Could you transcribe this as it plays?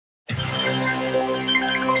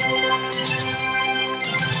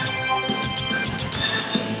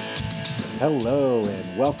Hello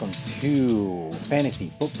and welcome to Fantasy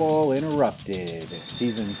Football Interrupted,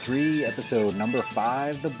 Season 3, Episode number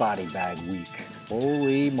 5, the Body Bag Week.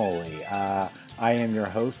 Holy moly. I am your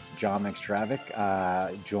host, John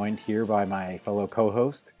McStravick, joined here by my fellow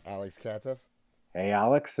co-host, Alex Katev. Hey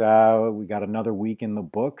Alex, we got another week in the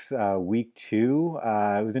books. Week 2,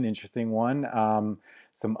 it was an interesting one.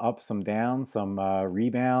 Some ups, some downs, some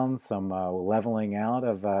rebounds, some leveling out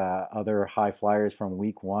of other high flyers from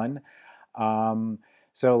week 1.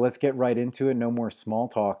 So let's get right into it. No more small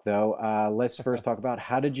talk, though. Let's first talk about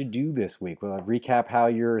how did you do this week? Well, recap how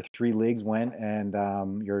your 3 leagues went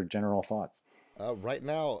and your general thoughts. Right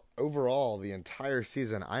now, overall, the entire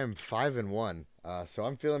season, I am 5-1. So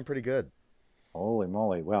I'm feeling pretty good. Holy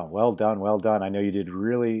moly. Well done. Well done. I know you did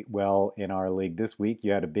really well in our league this week.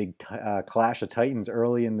 You had a big clash of Titans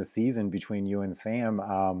early in the season between you and Sam.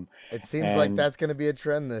 It seems like And that's going to be a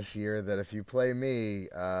trend this year, that if you play me,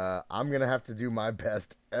 I'm going to have to do my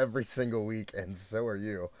best every single week, and so are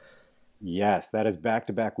you. yes, that is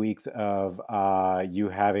back-to-back weeks of you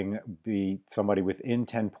having beat somebody within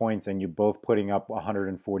 10 points and you both putting up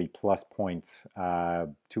 140 plus points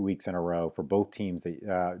 2 weeks in a row for both teams,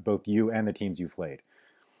 both you and the teams you played.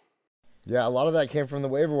 Yeah, a lot of that came from the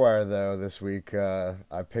waiver wire, though, this week. I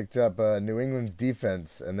picked up New England's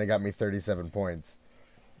defense, and they got me 37 points.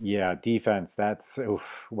 Yeah, defense. That's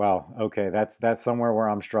oof, well, okay. That's somewhere where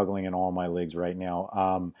I'm struggling in all my leagues right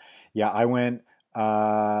now. Yeah,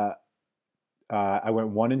 uh, I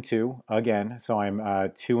went 1-2 again, so I'm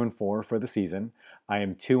 2-4 for the season. I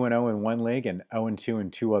am 2-0 in one league and 0-2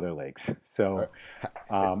 in 2 other leagues. Uh, So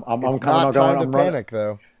I'm It's coming not on going. time to I'm running. panic,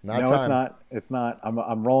 though. Not No, it's time. not. It's not.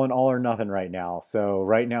 I'm rolling all or nothing right now. So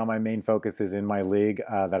right now my main focus is in my league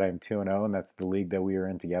that I'm 2-0, and that's the league that we are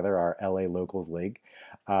in together, our LA Locals League.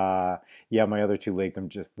 Uh, yeah, my other 2 leagues, I'm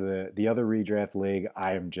just the other redraft league.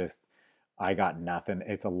 I got nothing.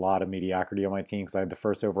 It's a lot of mediocrity on my team because I had the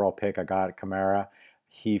first overall pick. I got Kamara.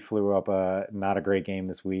 He flew up a not a great game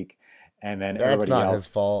this week, and then That's everybody not his else.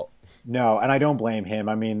 fault. No, and I don't blame him.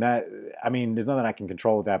 I mean, there's nothing I can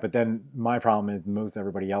control with that. But then my problem is most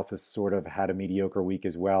everybody else has sort of had a mediocre week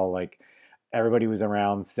as well. Like everybody was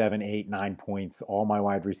around 7, 8, 9 points. All my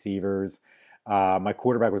wide receivers. My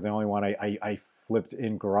quarterback was the only one I flipped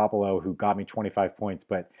in Garoppolo, who got me 25 points,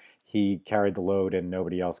 but he carried the load and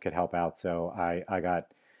nobody else could help out. So I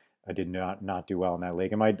did not do well in that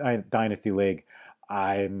league. In my dynasty league,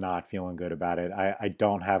 I'm not feeling good about it. I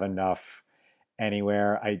don't have enough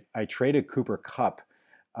anywhere. I traded Cooper Cup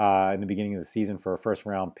in the beginning of the season for a first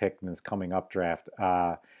round pick in this coming up draft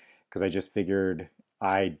because I just figured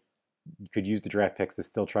I could use the draft picks to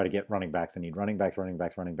still try to get running backs. I need running backs, running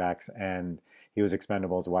backs, running backs, and he was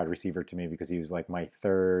expendable as a wide receiver to me because he was like my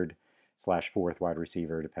third/fourth wide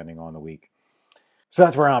receiver depending on the week. So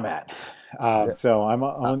that's where I'm at. Yeah, So I'm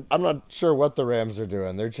on. I'm not sure what the Rams are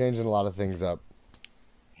doing. They're changing a lot of things up.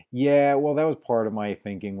 Yeah, well, that was part of my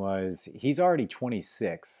thinking was he's already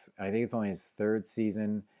 26. I think it's only his third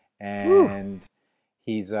season, Whew. and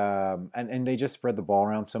he's and they just spread the ball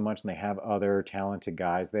around so much, and they have other talented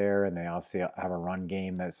guys there, and they obviously have a run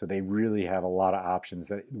game that so they really have a lot of options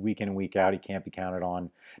that week in and week out he can't be counted on.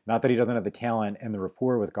 Not that he doesn't have the talent and the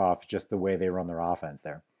rapport with Goff, just the way they run their offense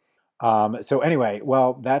there. So anyway,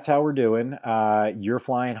 well, that's how we're doing. You're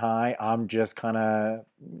flying high. I'm just kind of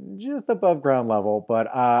just above ground level, but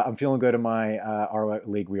I'm feeling good in my our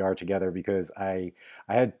league we are together because I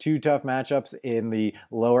had 2 tough matchups in the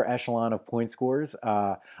lower echelon of point scores.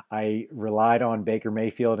 I relied on Baker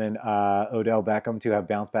Mayfield and Odell Beckham to have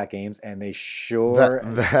bounce back games, and they sure.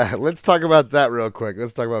 Let's talk about that real quick.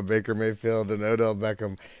 Let's talk about Baker Mayfield and Odell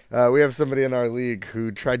Beckham. We have somebody in our league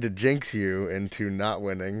who tried to jinx you into not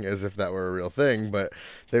winning, as if that were a real thing. But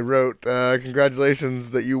they wrote,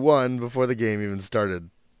 "Congratulations that you won" before the game even started.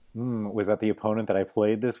 Was that the opponent that I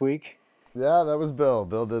played this week? Yeah, that was Bill.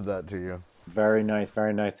 Bill did that to you. Very nice,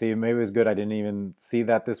 very nice. See, maybe it was good. I didn't even see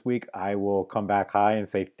that this week. I will come back high and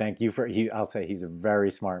say thank you for he. I'll say he's a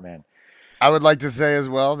very smart man. I would like to say as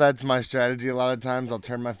well, that's my strategy. A lot of times I'll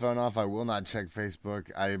turn my phone off. I will not check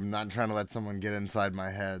Facebook. I'm not trying to let someone get inside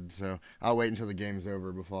my head. So I'll wait until the game's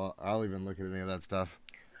over before I'll even look at any of that stuff.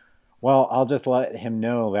 Well, I'll just let him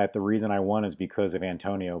know that the reason I won is because of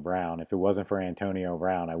Antonio Brown. If it wasn't for Antonio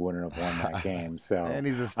Brown, I wouldn't have won that game. So And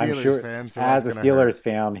he's a I'm Steelers sure, fan, so that's as a going to hurt. Steelers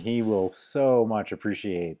fan, he will so much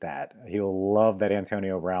appreciate that. He'll love that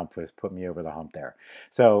Antonio Brown put me over the hump there.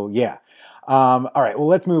 So yeah. All right, well,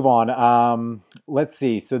 let's move on. Let's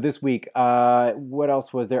see. So this week, what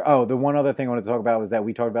else was there? Oh, the one other thing I wanted to talk about was that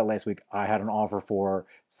we talked about last week. I had an offer for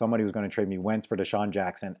somebody who was going to trade me Wentz for Deshaun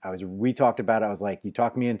Jackson. We talked about it. I was like, you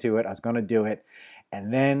talked me into it. I was going to do it.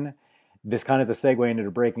 And then this kind of is a segue into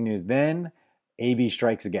the breaking news. Then AB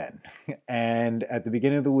strikes again. And at the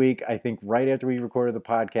beginning of the week, I think right after we recorded the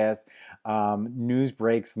podcast, news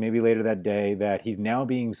breaks maybe later that day that he's now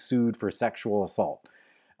being sued for sexual assault.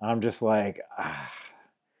 I'm just like,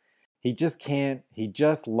 he just can't. He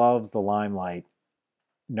just loves the limelight,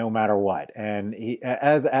 no matter what. And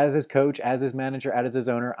as his coach, as his manager, as his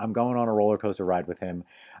owner, I'm going on a roller coaster ride with him.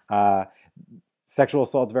 Uh, Sexual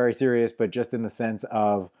assault's very serious, but just in the sense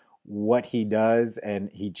of what he does, and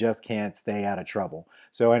he just can't stay out of trouble.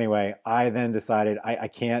 So anyway, I then decided I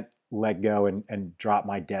can't let go and drop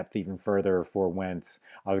my depth even further for Wentz.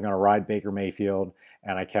 I was going to ride Baker Mayfield,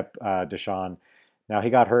 and I kept Deshaun. Now he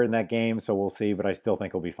got hurt in that game, so we'll see. But I still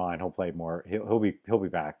think he'll be fine. He'll play more. He'll be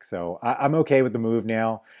back. So I'm okay with the move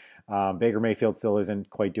now. Baker Mayfield still isn't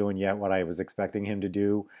quite doing yet what I was expecting him to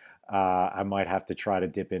do. I might have to try to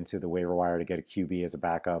dip into the waiver wire to get a QB as a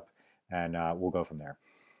backup, and we'll go from there.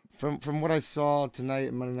 From what I saw tonight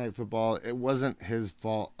in Monday Night Football, it wasn't his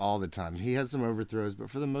fault all the time. He had some overthrows, but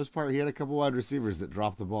for the most part, he had a couple wide receivers that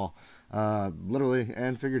dropped the ball, literally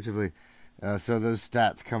and figuratively. So those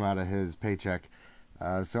stats come out of his paycheck.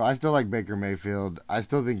 So I still like Baker Mayfield. I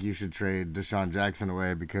still think you should trade Deshaun Jackson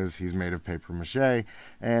away because he's made of paper mache,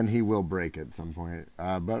 and he will break at some point.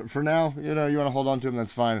 But for now, you want to hold on to him,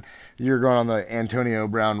 that's fine. You're going on the Antonio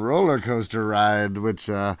Brown roller coaster ride, which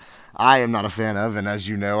I am not a fan of, and as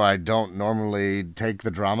you know, I don't normally take the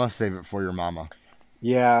drama, save it for your mama.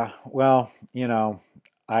 Yeah, well,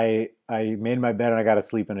 I made my bed and I got to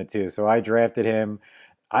sleep in it too. So I drafted him.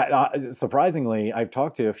 Surprisingly, I've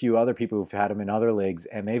talked to a few other people who've had him in other leagues,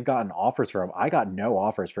 and they've gotten offers for him. I got no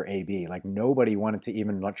offers for AB. Like nobody wanted to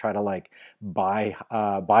even try to buy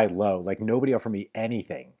low. Like nobody offered me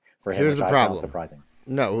anything for him, Here's which the I found problem. surprising.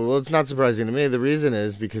 No, well, it's not surprising to me. The reason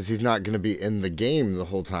is because he's not going to be in the game the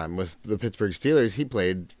whole time. With the Pittsburgh Steelers, he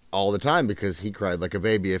played all the time because he cried like a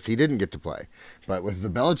baby if he didn't get to play. But with the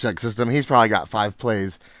Belichick system, he's probably got 5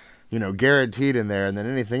 plays, guaranteed in there, and then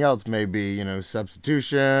anything else may be,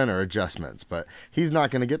 substitution or adjustments. But he's not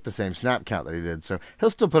going to get the same snap count that he did. So he'll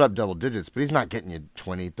still put up double digits, but he's not getting you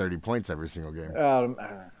 20, 30 points every single game.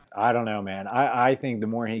 I don't know, man. I think the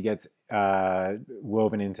more he gets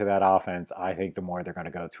woven into that offense, I think the more they're going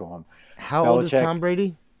to go to him. How old is Belichick, Tom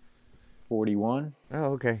Brady? 41. Oh,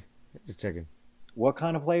 okay. Just checking. What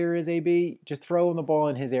kind of player is AB? Just throw him the ball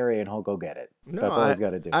in his area and he'll go get it. No, That's all he's got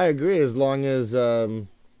to do. I agree as long as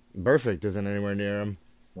Perfect isn't anywhere near him.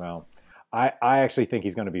 Well, I actually think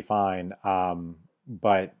he's going to be fine.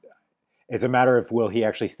 But it's a matter of will he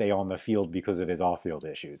actually stay on the field because of his off-field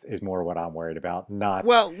issues is more what I'm worried about, not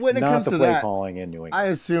Well, when it not comes the to play that, calling in New I England.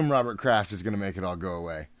 assume Robert Kraft is going to make it all go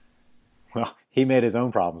away. Well, he made his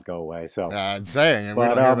own problems go away. So, I'm saying, and we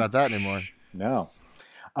but don't hear about that anymore. no.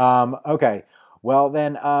 Okay. Well,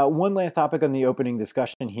 then, one last topic on the opening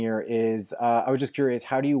discussion here is I was just curious,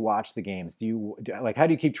 how do you watch the games? How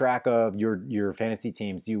do you keep track of your fantasy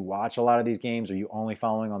teams? Do you watch a lot of these games? Are you only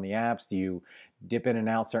following on the apps? Do you dip in and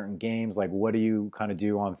out certain games? Like, what do you kind of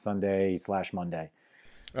do on Sunday/Monday?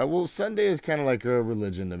 Well, Sunday is kind of like a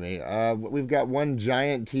religion to me. We've got one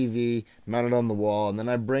giant TV mounted on the wall, and then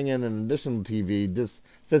I bring in an additional TV, just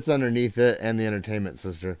fits underneath it, and the entertainment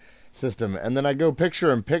system. And then I go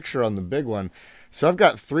picture in picture on the big one. So I've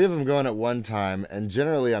got 3 of them going at one time, and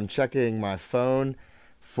generally I'm checking my phone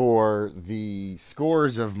for the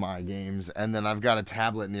scores of my games, and then I've got a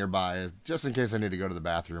tablet nearby just in case I need to go to the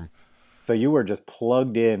bathroom. So you were just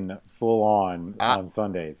plugged in full I, on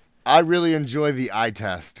Sundays. I really enjoy the eye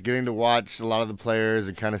test, getting to watch a lot of the players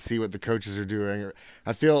and kind of see what the coaches are doing.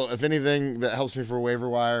 I feel if anything that helps me for waiver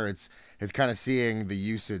wire, it's kind of seeing the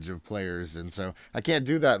usage of players, and so I can't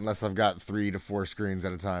do that unless I've got 3 to 4 screens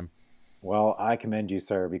at a time. Well, I commend you,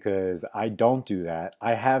 sir, because I don't do that.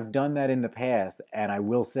 I have done that in the past, and I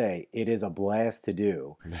will say it is a blast to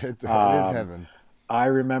do. It is Um, heaven. I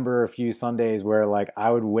remember a few Sundays where like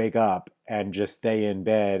I would wake up and just stay in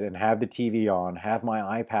bed and have the TV on, have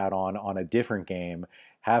my iPad on a different game,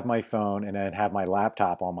 have my phone, and then have my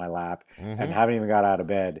laptop on my lap, and Hmm. haven't even got out of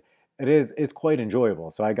bed. It's quite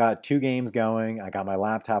enjoyable. So I got 2 games going. I got my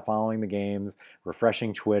laptop following the games,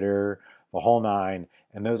 refreshing Twitter, the whole nine,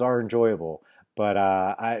 and those are enjoyable. But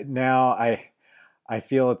I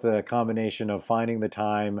feel it's a combination of finding the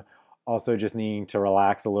time, also just needing to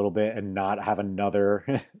relax a little bit and not have another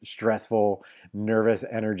stressful, nervous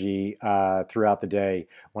energy throughout the day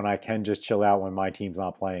when I can just chill out when my team's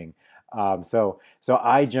not playing. So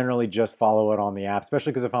I generally just follow it on the app,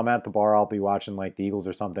 especially because if I'm at the bar, I'll be watching like the Eagles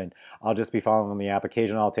or something. I'll just be following on the app.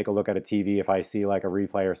 Occasionally, I'll take a look at a TV if I see like a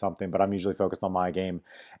replay or something, but I'm usually focused on my game.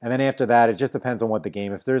 And then after that, it just depends on what the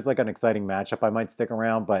game. If there's like an exciting matchup, I might stick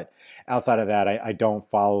around, but outside of that, I don't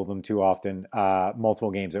follow them too often,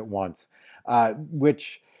 multiple games at once,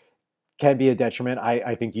 which can be a detriment.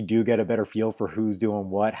 I think you do get a better feel for who's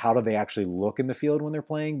doing what. How do they actually look in the field when they're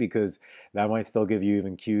playing? Because that might still give you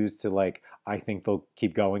even cues to like, I think they'll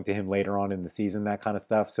keep going to him later on in the season, that kind of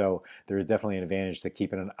stuff. So there's definitely an advantage to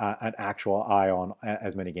keeping an actual eye on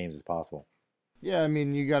as many games as possible. Yeah, I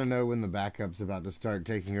mean, you got to know when the backup's about to start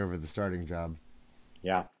taking over the starting job.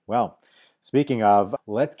 Yeah. Well, speaking of,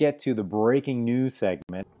 let's get to the breaking news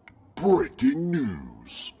segment. Breaking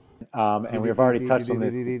news. And we've already touched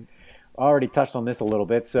on this a little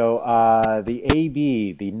bit. So the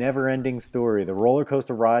AB, the never-ending story, the roller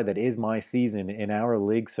coaster ride that is my season in our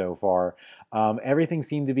league so far. Everything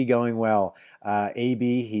seemed to be going well.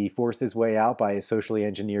 AB, he forced his way out by his socially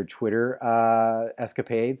engineered Twitter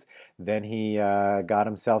escapades. Then he got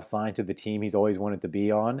himself signed to the team he's always wanted to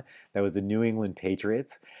be on. That was the New England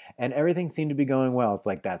Patriots. And everything seemed to be going well. It's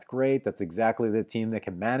like, that's great. That's exactly the team that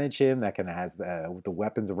can manage him, that can has the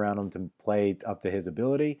weapons around him to play up to his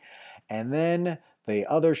ability. And then the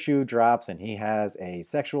other shoe drops, and he has a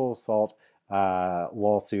sexual assault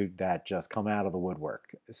lawsuit that just come out of the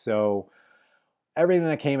woodwork. So everything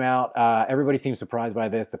that came out, everybody seems surprised by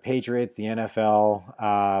this. The Patriots, the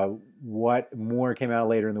NFL. What more came out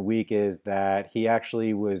later in the week is that he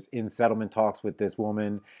actually was in settlement talks with this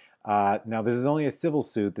woman. Now, this is only a civil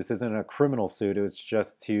suit. This isn't a criminal suit. It was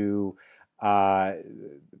just to uh,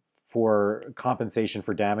 for compensation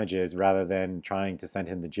for damages rather than trying to send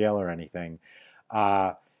him to jail or anything.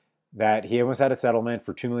 Uh, that he almost had a settlement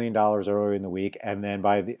for $2 million earlier in the week, and then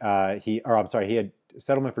he had a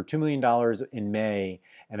settlement for $2 million in May,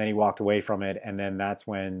 and then he walked away from it, and then that's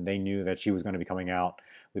when they knew that she was going to be coming out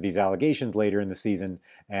with these allegations later in the season,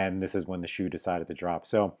 and this is when the shoe decided to drop.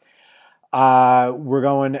 So we're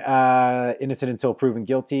going innocent until proven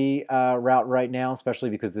guilty route right now, especially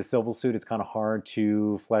because the civil suit, it's kind of hard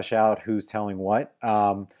to flesh out who's telling what.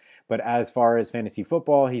 But as far as fantasy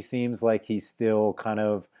football, he seems like he's still kind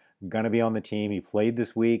of going to be on the team. He played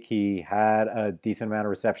this week. He had a decent amount of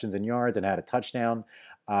receptions and yards and had a touchdown.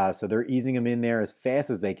 So they're easing him in there as fast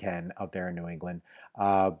as they can up there in New England.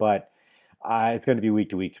 But it's going to be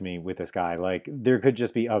week to week to me with this guy. Like, there could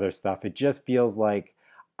just be other stuff. It just feels like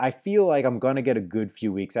I feel like I'm going to get a good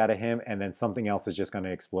few weeks out of him, and then something else is just going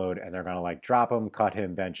to explode, and they're going to like drop him, cut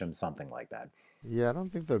him, bench him, something like that. Yeah, I don't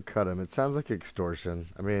think they'll cut him. It sounds like extortion.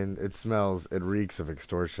 I mean, it reeks of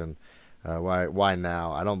extortion. Why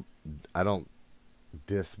now? I don't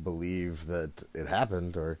disbelieve that it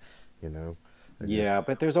happened, or, you know, I just, Yeah,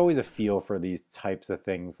 but there's always a feel for these types of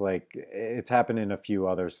things. Like it's happened in a few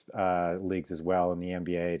other leagues as well. In the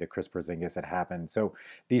NBA, to Chris Porzingis, it happened. So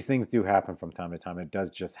these things do happen from time to time. It does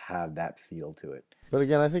just have that feel to it. but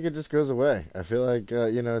again, I think it just goes away. I feel like,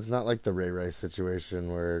 it's not like the Ray Rice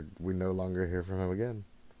situation where we no longer hear from him again.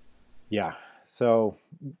 Yeah. So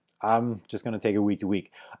I'm just going to take it week to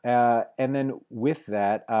week. And then with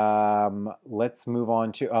that, let's move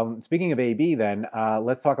on to speaking of AB. Then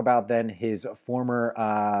let's talk about then his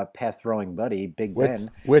former pass throwing buddy, Big Which,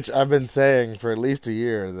 Ben. which I've been saying for at least a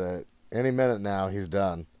year that any minute now he's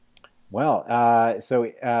done. Well,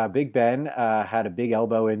 Big Ben had a big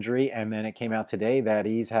elbow injury, and then it came out today that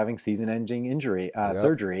he's having season-ending injury Yep.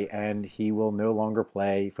 surgery, and he will no longer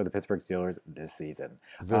play for the Pittsburgh Steelers this season.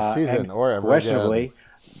 This season And or ever again. questionably,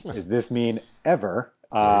 does this mean ever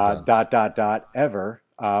Yeah, he's done. ever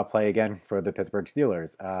play again for the Pittsburgh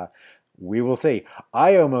Steelers? We will see.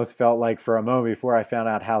 I almost felt like for a moment before I found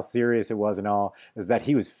out how serious it was and all, is that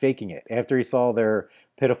he was faking it. After he saw their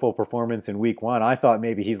pitiful performance in week one, I thought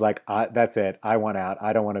maybe he's like, that's it. I want out.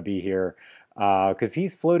 I don't want to be here. Because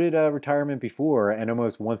he's floated retirement before and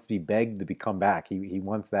almost wants to be begged to come back. He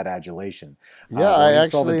wants that adulation. Yeah, But I when he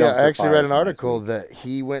saw the actually I dumpster actually read fire an from last article week, that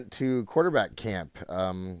he went to quarterback camp.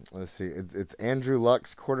 Let's see, it's Andrew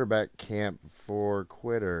Luck's quarterback camp for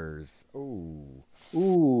quitters. Ooh,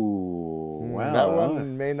 ooh, that wow.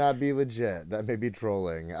 one may not be legit. That may be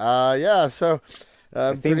trolling. Yeah. So It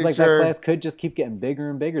I'm seems pretty like that sure class could just keep getting bigger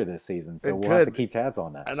and bigger this season. So it we'll have to could, keep tabs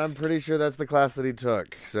on that. and I'm pretty sure that's the class that he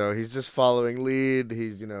took. So he's just following lead.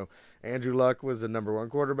 Andrew Luck was the number one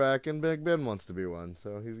quarterback, and Big Ben wants to be one.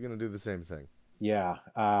 So he's gonna do the same thing. Yeah,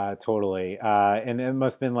 totally. And it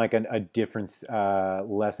must have been like a different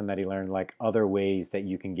lesson that he learned, like other ways that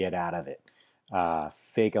you can get out of it.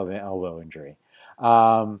 Fake of an elbow injury.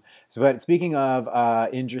 But speaking of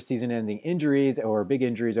season-ending injuries or big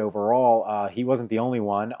injuries overall, he wasn't the only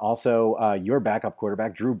one. Also, your backup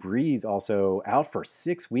quarterback, Drew Brees, also out for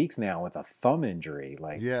 6 weeks now with a thumb injury.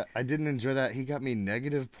 Like, Yeah, I didn't enjoy that. He got me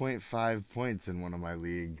negative zero point 0.5 points in one of my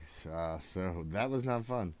leagues, so that was not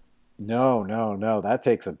fun. no, no, no, that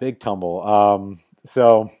takes a big tumble.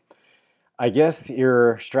 So I guess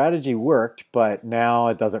your strategy worked, but now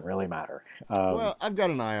it doesn't really matter. Well, I've got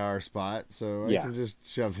an IR spot, so I Yeah. can just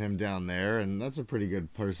shove him down there, and that's a pretty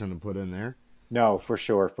good person to put in there. No, for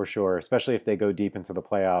sure, for sure. Especially if they go deep into the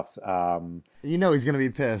playoffs. You know he's going to be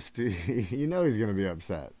pissed. You know he's going to be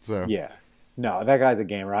upset. So Yeah. No, that guy's a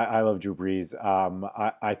gamer. I love Drew Brees.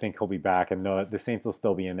 I think he'll be back, and the Saints will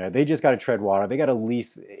still be in there. They just got to tread water. They got to at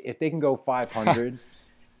least, if they can go 500,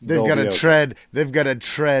 they've they'll got be to okay. tread. They've got to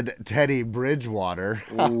tread Teddy Bridgewater.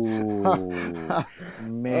 Ooh, Oh,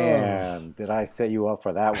 man, did I set you up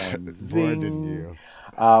for that one? boy, didn't Zing. you?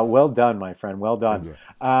 Well done, my friend. Well Thank done.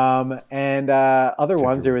 you. And other Took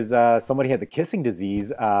ones, there your was somebody had the kissing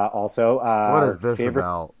disease. Also, What is our this favorite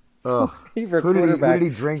about? Ugh. favorite Who did quarterback he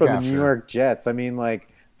drink from the New after? York Jets. I mean, like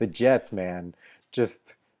the Jets, man.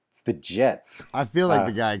 Just it's the Jets. I feel like Uh,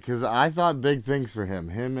 the guy because I thought big things for him.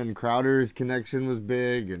 Him and Crowder's connection was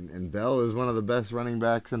big, and Bell is one of the best running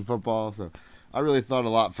backs in football. So I really thought a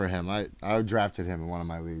lot for him. I drafted him in one of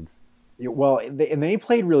my leagues. yeah, well, they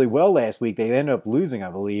played really well last week. They ended up losing,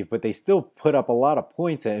 I believe, but they still put up a lot of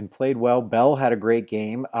points and played well. Bell had a great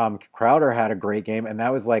game. Crowder had a great game, and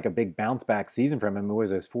that was like a big bounce back season from him. It was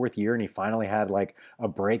his fourth year, and he finally had like a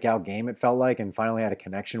breakout game. It felt like, and finally had a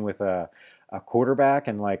connection with a quarterback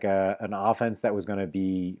and like an offense that was going to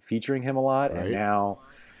be featuring him a lot. And Right now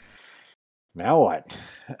what?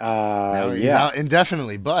 now he's Yeah, out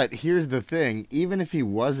indefinitely. But here's the thing: even if he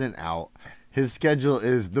wasn't out, his schedule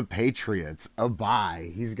is the Patriots, a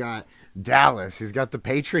bye. He's got Dallas. He's got the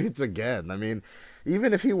Patriots again. I mean,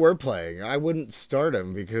 even if he were playing, I wouldn't start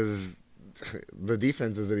him because the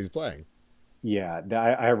defenses that he's playing. yeah.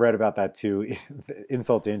 I read about that too. The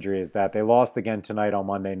insult to injury is that they lost again tonight on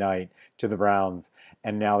Monday night to the Browns,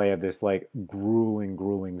 and now they have this like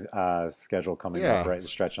grueling schedule coming up, Yeah, right?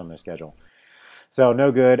 Stretch on their schedule. So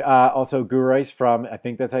no good. Also, Gurais from I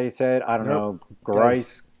think that's how you say it. I don't nope. know.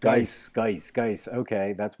 Geis, Gurais, Geis. Geis.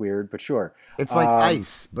 Okay, that's weird, but sure. It's like Um,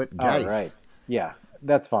 ice, but all right. Geis. Yeah,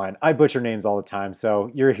 that's fine. I butcher names all the time,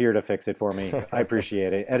 so you're here to fix it for me. I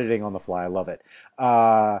appreciate it. Editing on the fly, I love it.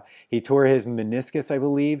 He tore his meniscus, I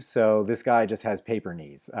believe, so this guy just has paper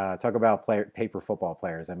knees. Talk about paper football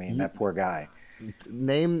players. I mean, You that poor guy.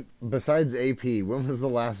 name besides AP. When was the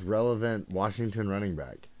last relevant Washington running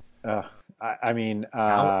back? Uh, I mean,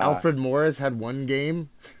 Alfred Morris had one game.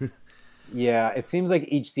 yeah, it seems like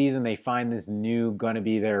each season they find this new gonna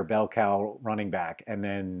be their bell cow running back, and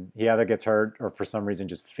then he either gets hurt or for some reason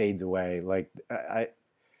just fades away. Like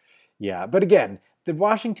yeah. But again, the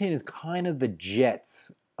Washington is kind of the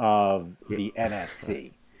Jets of Yeah, the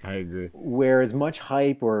NFC. I agree. Where as much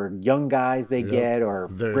hype or young guys they Yep. get or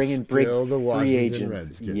They're bring in big still the free Washington agents.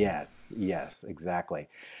 Redskins. Yes, exactly.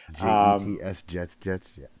 Um, Jets,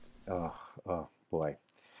 Jets. oh, oh boy.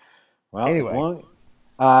 Well, as Anyway,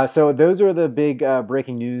 long so those are the big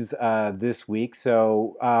breaking news this week.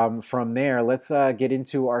 So from there, let's get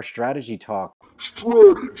into our strategy talk.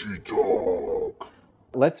 Strategy talk.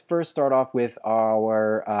 Let's first start off with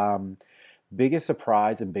our biggest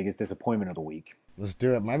surprise and biggest disappointment of the week. let's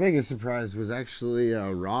do it. My biggest surprise was actually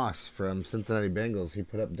Ross from Cincinnati Bengals. He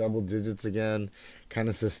put up double digits again, kind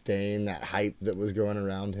of sustained that hype that was going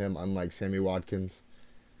around him, unlike Sammy Watkins.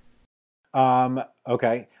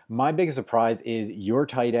 Okay. My biggest surprise is your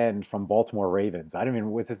tight end from Baltimore Ravens. I don't even,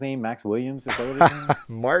 what's his name? Max Williams? Is that what his name is?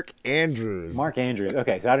 Mark Andrews. Mark Andrews.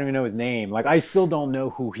 Okay, so I don't even know his name. Like, I still don't know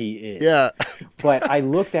who he is. Yeah. But I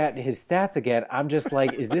looked at his stats again. I'm just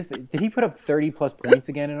like, did he put up 30 plus points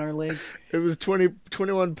again in our league? It was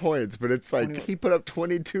 21 points, but it's like 20, he put up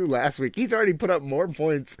 22 last week. He's already put up more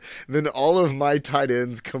points than all of my tight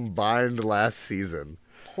ends combined last season.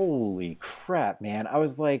 holy crap, man. I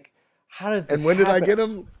was like, how does this And when did I happen? get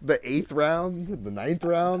him? The 8th round? The ninth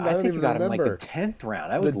round? I I don't think you even got him like the remember. 10th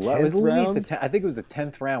round. That The was low. It was 10th at least the round? 10th. I think it was the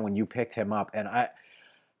 10th round when you picked him up. And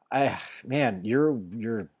man, your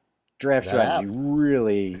draft That strategy app.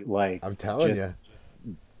 really like I'm telling just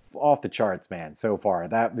you. off the charts, man. So far,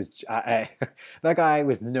 that was that guy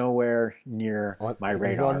was nowhere near my He's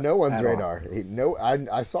radar on no one's at all. radar.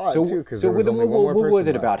 I saw it So, too because so there was what, only one more what was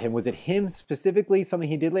person it about left. him? Was it him specifically, something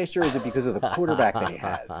he did last year, or is it because of the quarterback that he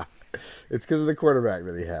has? It's because of the quarterback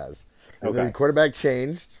that he has. And Okay. the quarterback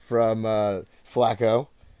changed from Flacco,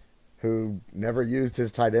 who never used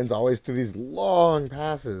his tight ends, always threw these long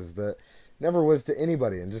passes that Never was to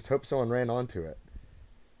anybody, and just hope someone ran onto it.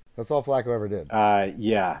 That's all Flacco ever did.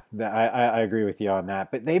 Yeah, I agree with you on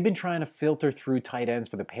that. But they've been trying to filter through tight ends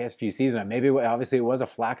for the past few seasons. Maybe obviously it was a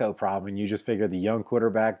Flacco problem, and you just figure the young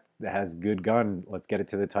quarterback that has good gun, let's get it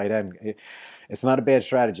to the tight end. It's not a bad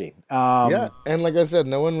strategy. Yeah, and like I said,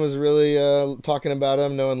 no one was really talking about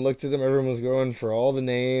him. No one looked at him. Everyone was going for all the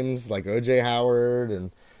names, like O.J. Howard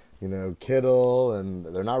and Kittle, and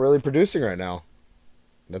they're not really producing right now.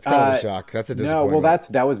 That's kind of a shock. That's a No, well,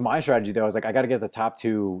 disappointment. that was my strategy though. I was like, I got to get the top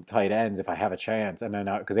two tight ends if I have a chance, and then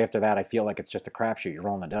because after that, I feel like it's just a crapshoot. You're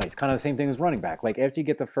rolling the dice. Kind of the same thing as running back. Like after you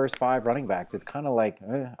get the first five running backs, it's kind of like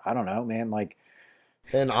I don't know, man. Like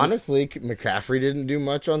And honestly, McCaffrey didn't do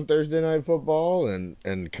much on Thursday Night Football, and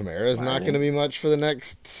Kamara's I not going to didn't. be much for the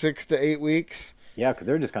next 6 to 8 weeks. Yeah, because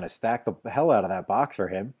they're just going to stack the hell out of that box for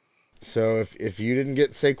him. So if you didn't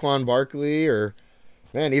get Saquon Barkley or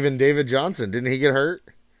man, even David Johnson, didn't he get hurt?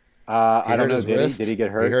 He I don't hurt know. his Did he? wrist. Did he get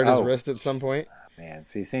He hurt? hurt his Oh wrist at some point. man,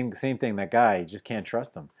 see, same thing. That guy, you just can't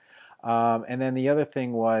trust him. And then the other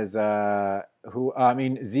thing was who? I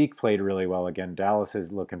mean, Zeke played really well again. Dallas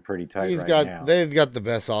is looking pretty tight right now. They've got the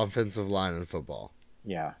best offensive line in football.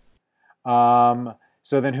 Yeah.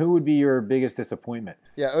 So then, who would be your biggest disappointment?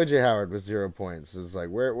 Yeah, OJ Howard with 0 points. It's like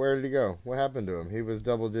where did he go? What happened to him? He was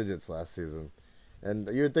double digits last season. And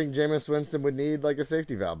you would think Jameis Winston would need like a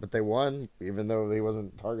safety valve, but they won, even though he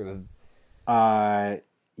wasn't targeted. Uh,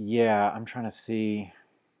 yeah, I'm trying to see.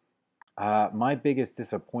 My biggest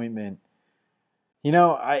disappointment.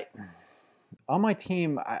 I on my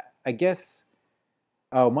team, I guess.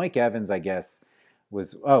 Oh, Mike Evans, I guess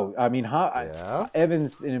was. Oh, I mean, Yeah.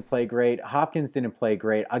 Evans didn't play great. Hopkins didn't play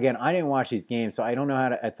great. Again, I didn't watch these games, so I don't know how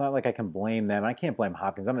to. It's not like I can blame them. I can't blame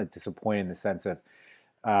Hopkins. I'm disappointed in the sense of,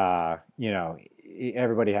 uh, you know,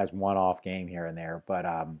 everybody has one off game here and there, but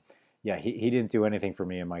yeah, he didn't do anything for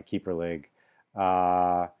me in my keeper league.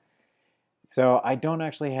 Uh, so I don't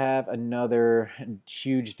actually have another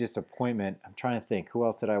huge disappointment. I'm trying to think. Who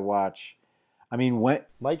else did I watch? I mean, when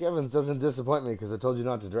Mike Evans doesn't disappoint me because I told you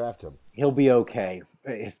not to draft him. he'll be okay.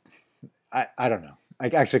 If I don't know. I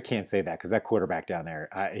actually can't say that because that quarterback down there,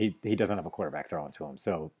 he doesn't have a quarterback throwing to him.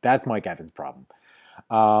 So that's Mike Evans' problem.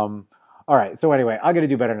 All right. So anyway, I'm gonna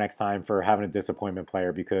do better next time for having a disappointment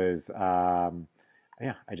player because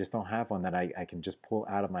yeah, I just don't have one that I can just pull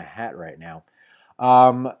out of my hat right now.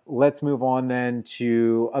 Let's move on then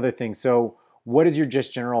to other things. So, what is your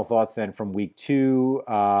just general thoughts then from week two?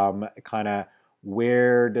 Kind of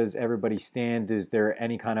where does everybody stand? Is there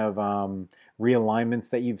any kind of realignments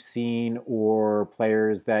that you've seen or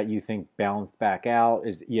players that you think balanced back out?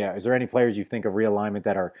 Is there any players you think of realignment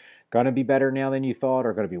that are going to be better now than you thought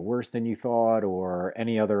or going to be worse than you thought or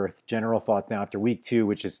any other general thoughts now after week two,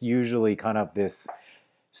 which is usually kind of this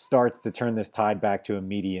starts to turn this tide back to a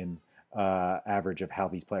median average of how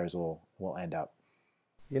these players will end up.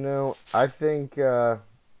 I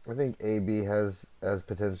think AB has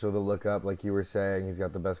potential to look up, like you were saying. He's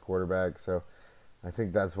got the best quarterback, so I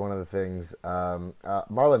think that's one of the things.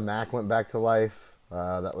 Marlon Mack went back to life.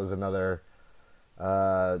 That was another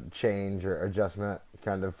change or adjustment,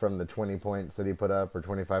 kind of from the 20 points that he put up, or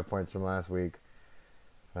 25 points from last week.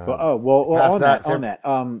 Well, Past that, on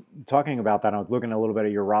that, talking about that, I was looking a little bit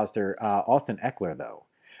at your roster. Austin Eckler, though,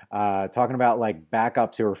 talking about like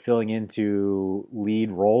backups who are filling into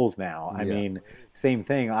lead roles now. I Yeah. mean, same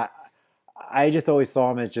thing. I just always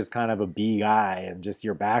saw him as just kind of a B guy and just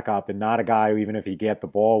your backup, and not a guy who even if he get the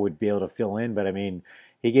ball would be able to fill in. But I mean,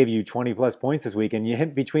 he gave you 20 plus points this week,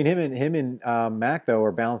 and between him and Mac though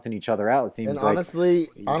are balancing each other out. It And seems like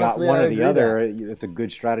you got honestly, one I or the agree other. that. It's a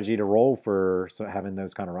good strategy to roll for having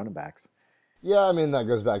those kind of running backs. Yeah, I mean, that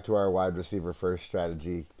goes back to our wide receiver first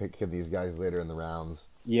strategy, picking these guys later in the rounds.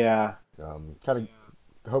 Yeah, Kind of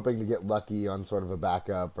hoping to get lucky on sort of a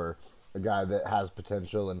backup or a guy that has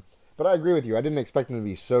potential. But I agree with you. I didn't expect him to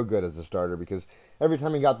be so good as a starter because every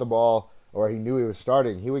time he got the ball or he knew he was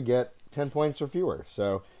starting, he would get 10 points or fewer.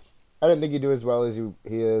 So I didn't think he'd do as well as he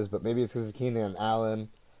is, but maybe it's because of Keenan Allen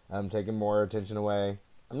taking more attention away.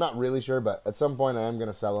 I'm not really sure, but at some point I am going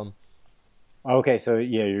to sell him. okay, so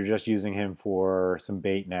yeah, you're just using him for some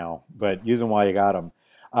bait now, but use him while you got him.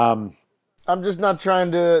 Um, I'm just not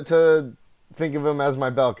trying to think of him as my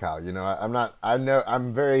bell cow. I'm not. I know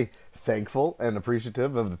I'm very thankful and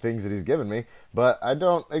appreciative of the things that he's given me, but I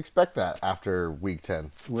don't expect that after week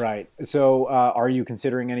 10. right. So, are you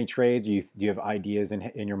considering any trades? Do you have ideas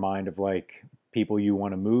in your mind of like people you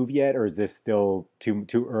want to move yet, or is this still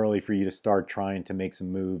too early for you to start trying to make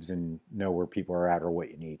some moves and know where people are at or what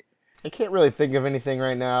you need? I can't really think of anything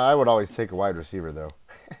right now. I would always take a wide receiver though.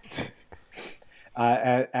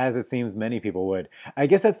 as it seems many people would. I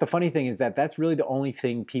guess that's the funny thing is that that's really the only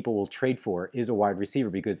thing people will trade for is a wide receiver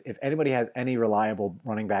because if anybody has any reliable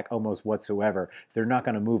running back almost whatsoever, they're not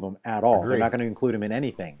going to move him at all. They're Agreed. not going to include him in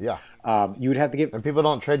anything. Yeah. You would have to give. And people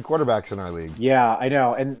don't trade quarterbacks in our league. Yeah, I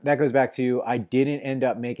know. And that goes back to I didn't end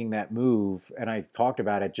up making that move. And I talked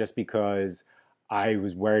about it just because I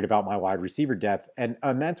was worried about my wide receiver depth. And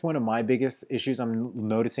that's one of my biggest issues I'm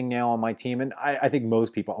noticing now on my team. And I think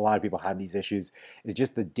most people, a lot of people have these issues, is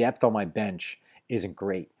just the depth on my bench isn't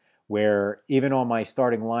great. Where even on my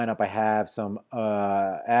starting lineup, I have some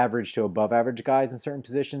average to above average guys in certain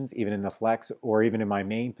positions, even in the flex or even in my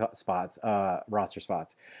main spots, roster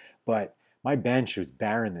spots. But my bench was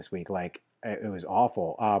barren this week. Like it was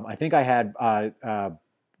awful. I think I had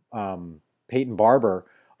Peyton Barber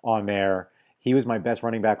on there. He was my best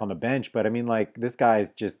running back on the bench, but I mean, like this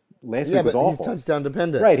guy's just last week was awful. He's touchdown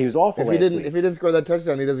dependent, right? He was awful. If he didn't score that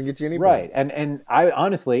touchdown, he doesn't get you any points. Right, and I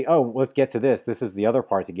honestly, let's get to this. This is the other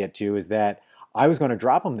part to get to is that I was going to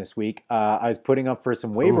drop him this week. I was putting up for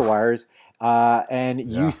some waiver wires, and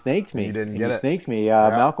you snaked me. You didn't get it. Snaked me,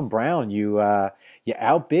 Malcolm Brown. You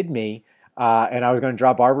outbid me. And I was going to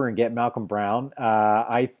drop Barber and get Malcolm Brown.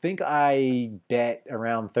 I think I bet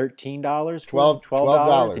around $13,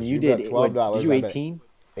 $12, and you did $12. Did you 18?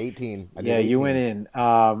 18. I did Yeah, 18. you went in,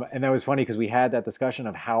 and that was funny because we had that discussion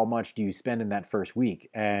of how much do you spend in that first week,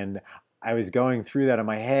 and I was going through that in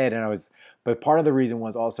my head, but part of the reason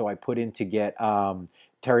was also I put in to get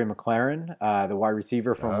Terry McLaurin, the wide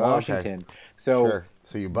receiver from Washington. Okay. So. Sure.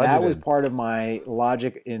 So you budgeted. That was part of my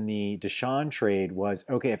logic in the Deshaun trade was,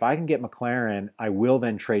 okay, if I can get McLaurin, I will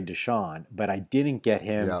then trade Deshaun, but I didn't get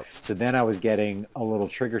him. Yep. So then I was getting a little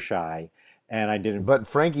trigger shy and I didn't. But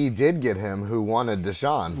Frankie did get him who wanted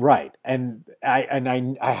Deshaun. Right. And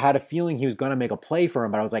I had a feeling he was going to make a play for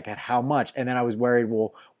him, but I was like, at how much? And then I was worried,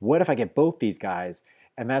 well, what if I get both these guys?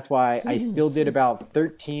 And that's why I still did about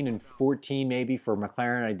 13 and 14 maybe for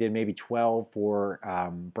McLaurin. I did maybe 12 for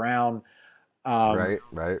Brown. Right.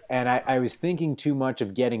 And I was thinking too much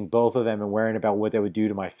of getting both of them and worrying about what they would do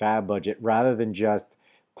to my fab budget rather than just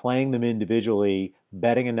playing them individually,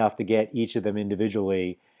 betting enough to get each of them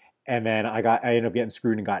individually. And then I ended up getting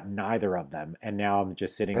screwed and got neither of them. And now I'm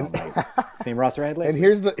just sitting on my same roster I had last week.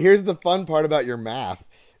 And here's the fun part about your math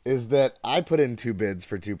is that I put in 2 bids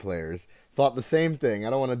for 2 players, thought the same thing.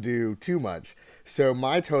 I don't want to do too much. So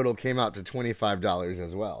my total came out to $25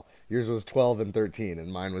 as well. Yours was 12 and 13,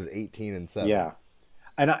 and mine was 18 and 7. Yeah,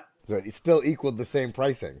 and so it still equaled the same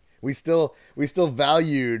pricing. We still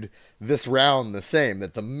valued this round the same.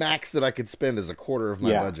 That the max that I could spend is a quarter of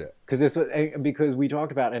my budget. Because we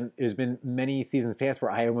talked about, and there's been many seasons past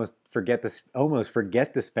where I almost forget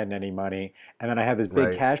to spend any money, and then I have this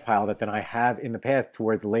big cash pile that then I have in the past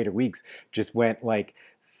towards the later weeks just went like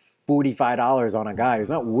 $45 on a guy who's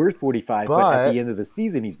not worth 45, but at the end of the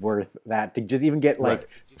season he's worth that. To just even get like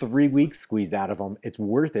 3 weeks squeezed out of him, it's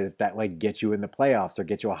worth it if that like gets you in the playoffs or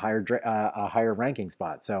gets you a higher ranking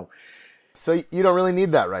spot. So you don't really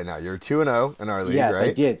need that right now. You're 2-0 in our league, yes,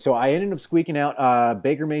 right? I did. So I ended up squeaking out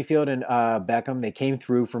Baker Mayfield and Beckham. They came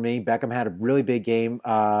through for me. Beckham had a really big game.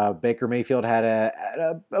 Baker Mayfield had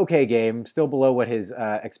a okay game, still below what his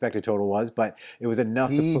expected total was, but it was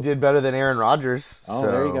enough. He did better than Aaron Rodgers. Oh, so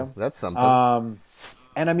there you go. That's something.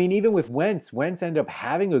 And I mean, even with Wentz ended up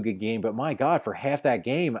having a good game, but my God, for half that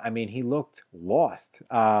game, I mean, he looked lost.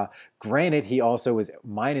 Granted, he also was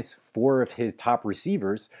minus 4 of his top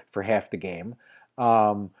receivers for half the game.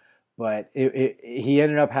 But he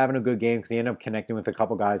ended up having a good game because he ended up connecting with a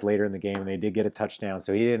couple guys later in the game, and they did get a touchdown.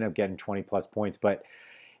 So he ended up getting 20-plus points. But,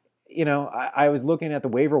 you know, I was looking at the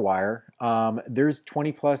waiver wire. There's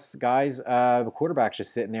 20-plus guys, the quarterback's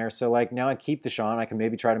just sitting there. So, like, now I keep Deshaun. I can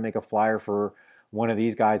maybe try to make a flyer for one of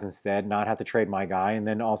these guys instead, not have to trade my guy, and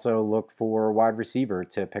then also look for a wide receiver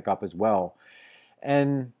to pick up as well.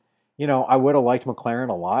 And, you know, I would have liked McLaurin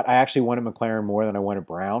a lot. I actually wanted McLaurin more than I wanted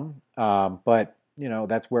Brown. But, you know,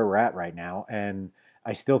 that's where we're at right now. And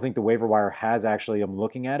I still think the waiver wire has actually, I'm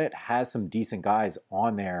looking at it, has some decent guys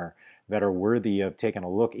on there that are worthy of taking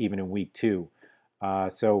a look even in week 2.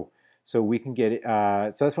 So we can get it.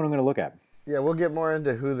 So that's what I'm going to look at. Yeah, we'll get more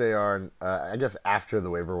into who they are. I guess after the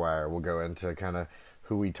waiver wire, we'll go into kind of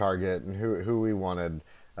who we target and who we wanted.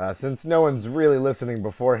 Since no one's really listening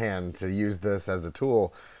beforehand to use this as a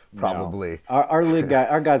tool, probably. No.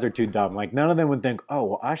 Our guys are too dumb. Like, none of them would think, oh,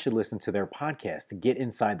 well, I should listen to their podcast to get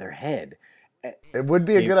inside their head. It would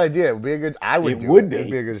be a good idea. It would be a good. I would. It would be.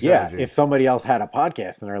 It'd be a good strategy. Yeah, if somebody else had a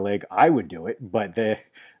podcast in their league, I would do it. But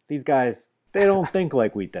these guys, they don't think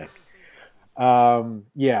like we think.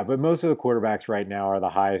 Yeah, but most of the quarterbacks right now are the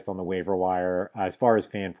highest on the waiver wire as far as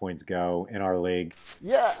fan points go in our league.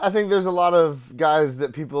 Yeah, I think there's a lot of guys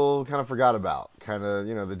that people kind of forgot about. Kind of,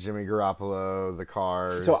 the Jimmy Garoppolo, the So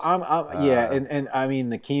Cars. yeah, Uh, and I mean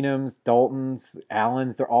the Keenums, Daltons,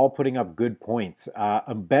 Allens, they're all putting up good points.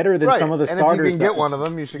 Better than some right, of the and if you starters can get that, one of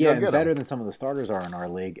them, you should yeah, go and get them. better than some of the starters are in our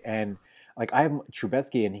league. And like I have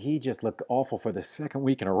Trubisky, and he just looked awful for the second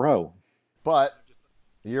week in a row. But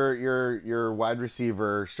your wide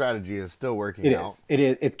receiver strategy is still working It out. is. It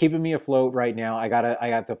is. It's keeping me afloat right now. I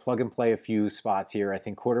got to plug and play a few spots here. I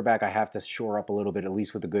think quarterback I have to shore up a little bit, at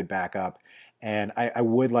least with a good backup. And I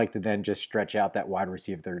would like to then just stretch out that wide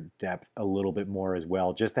receiver depth a little bit more as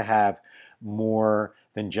well, just to have more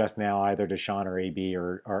than just now either Deshaun or AB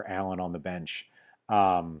or Allen on the bench.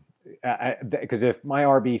 Um, because if my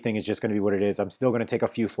RB thing is just going to be what it is, I'm still going to take a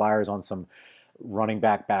few flyers on some running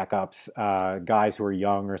back backups, guys who are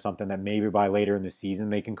young or something that maybe by later in the season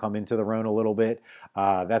they can come into their own a little bit.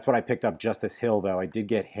 That's what I picked up. Justice Hill, though, I did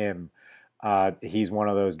get him. He's one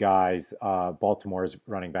of those guys, Baltimore's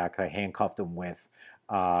running back. I handcuffed him with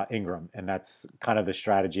Ingram, and that's kind of the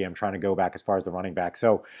strategy I'm trying to go back as far as the running back.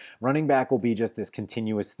 So, running back will be just this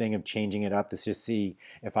continuous thing of changing it up to just see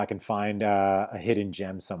if I can find a hidden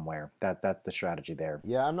gem somewhere. That's the strategy there.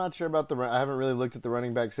 Yeah, I'm not sure about I haven't really looked at the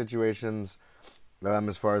running back situations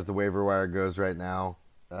as far as the waiver wire goes right now.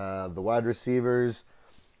 The wide receivers,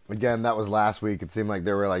 again, that was last week. It seemed like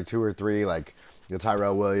there were like two or three, like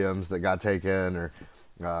Tyrell Williams that got taken, or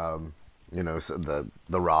so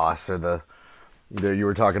the Ross, or the you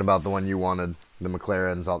were talking about the one you wanted, the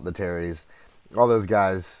McLarens, all the Terrys, all those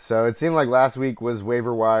guys. So it seemed like last week was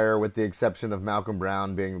waiver wire, with the exception of Malcolm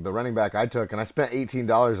Brown being the running back I took, and I spent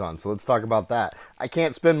 $18 on. So let's talk about that. I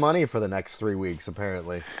can't spend money for the next 3 weeks,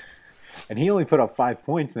 apparently. And he only put up 5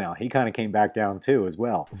 points now. He kind of came back down too as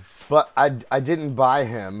well. But I didn't buy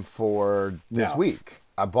him for this No. week.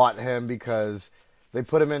 I bought him because they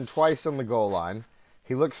put him in twice on the goal line.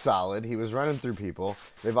 He looked solid. He was running through people.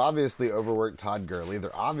 They've obviously overworked Todd Gurley.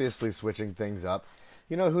 They're obviously switching things up.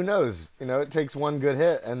 Who knows? It takes one good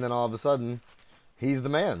hit, and then all of a sudden, he's the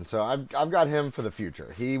man. So I've got him for the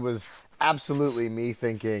future. He was absolutely me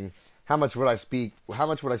thinking, how much would I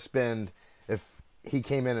spend if he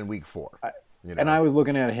came in week 4? And I was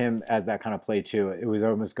looking at him as that kind of play too. It was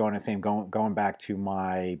almost going back to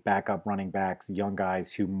my backup running backs, young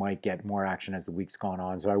guys who might get more action as the week's gone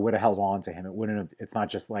on. So I would have held on to him. It wouldn't have. It's not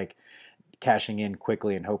just like cashing in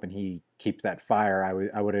quickly and hoping he keeps that fire.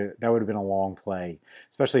 I would have. That would have been a long play,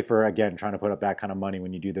 especially for again trying to put up that kind of money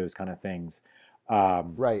when you do those kind of things.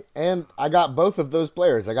 Right. And I got both of those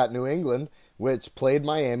players. I got New England, which played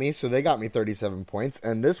Miami, so they got me 37 points.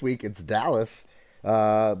 And this week it's Dallas,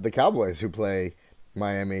 the Cowboys, who play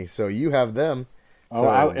Miami. So you have them. Oh, So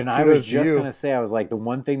I was kudos to just you. gonna say, I was like the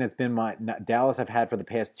one thing that's been my Dallas I've had for the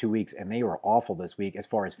past 2 weeks, and they were awful this week as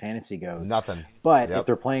far as fantasy goes. Nothing. But if Yep.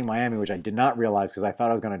 they're playing Miami, which I did not realize because I thought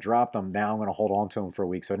I was going to drop them, now I'm going to hold on to them for a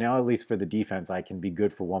week. So now at least for the defense, I can be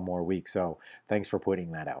good for one more week. So thanks for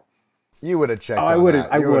putting that out. You would have checked Oh, I on would have,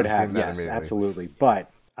 that. I You would have have, seen that yes, immediately. absolutely. But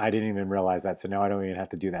I didn't even realize that, so now I don't even have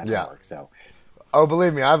to do that Yeah. homework. So Oh,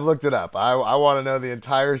 believe me, I've looked it up. I want to know the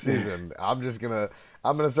entire season. I'm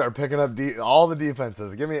gonna start picking up all the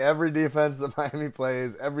defenses. Give me every defense that Miami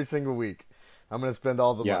plays every single week. I'm gonna spend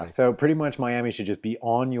all the yeah, money. so pretty much Miami should just be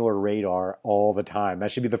on your radar all the time. That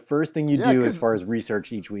should be the first thing you Yeah, do as 'cause far as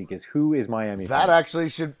research each week is who is Miami.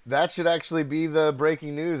 that should actually be the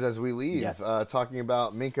breaking news as we leave. Yes. Talking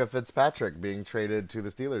about Minka Fitzpatrick being traded to the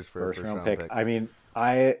Steelers for a First round pick. I mean,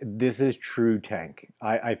 this is true tank.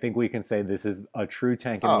 I think we can say this is a true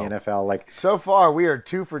tank in Oh. the NFL. Like So far, we are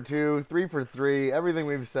 2 for 2, 3 for 3. Everything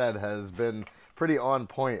we've said has been pretty on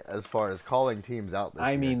point as far as calling teams out this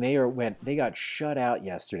I year. mean, they got shut out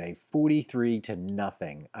yesterday,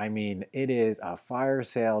 43-0. I mean, it is a fire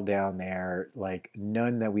sale down there like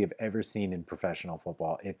none that we have ever seen in professional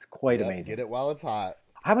football. It's quite Yep, amazing. get it while it's hot.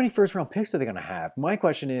 How many first round picks are they going to have? My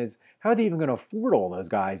question is, how are they even going to afford all those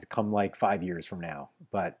guys come like 5 years from now?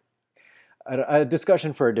 But a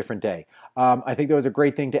discussion for a different day. I think that was a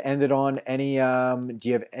great thing to end it on. Do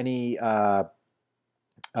you have any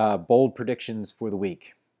bold predictions for the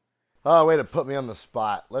week? Oh, way to put me on the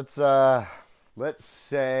spot. Let's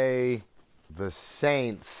say the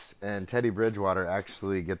Saints and Teddy Bridgewater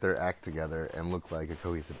actually get their act together and look like a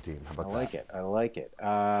cohesive team. How I about like that? it. I like it.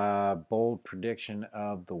 Bold prediction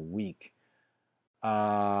of the week.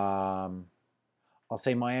 I'll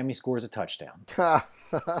say Miami scores a touchdown.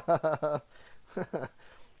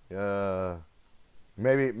 uh,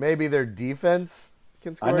 maybe their defense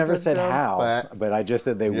can score I a never said touchdown, how, but I just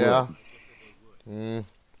said they yeah. would.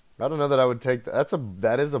 I don't know that I would take that.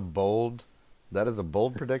 That is a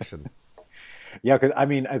bold prediction. Yeah, because I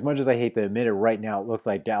mean, as much as I hate to admit it, right now it looks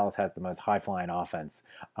like Dallas has the most high flying offense.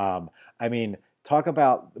 I mean, talk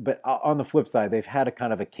about, but on the flip side, they've had a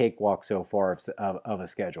kind of a cakewalk so far of a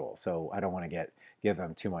schedule. So I don't want to give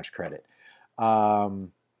them too much credit.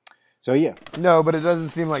 Um, so yeah, No, but it doesn't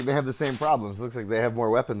seem like they have the same problems. It looks like they have more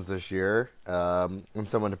weapons this year, and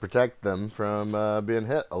someone to protect them from being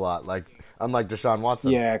hit a lot. Like unlike Deshaun Watson.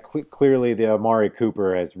 yeah, clearly the Amari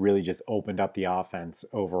Cooper has really just opened up the offense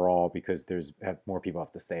overall because there's more people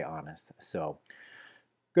have to stay honest. So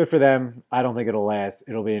good for them. I don't think it'll last.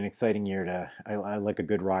 It'll be an exciting year I like a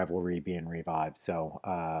good rivalry being revived. So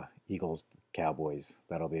Eagles, Cowboys,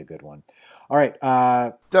 that'll be a good one. All right.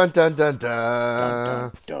 Dun dun dun Dun, dun.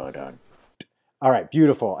 dun, dun, dun. All right,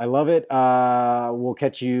 beautiful. I love it. We'll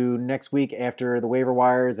catch you next week after the waiver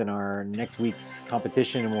wires and our next week's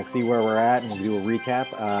competition, and we'll see where we're at, and we'll do a recap.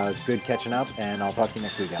 It's good catching up, and I'll talk to you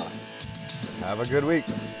next week, Alex. Have a good week.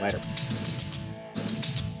 Later.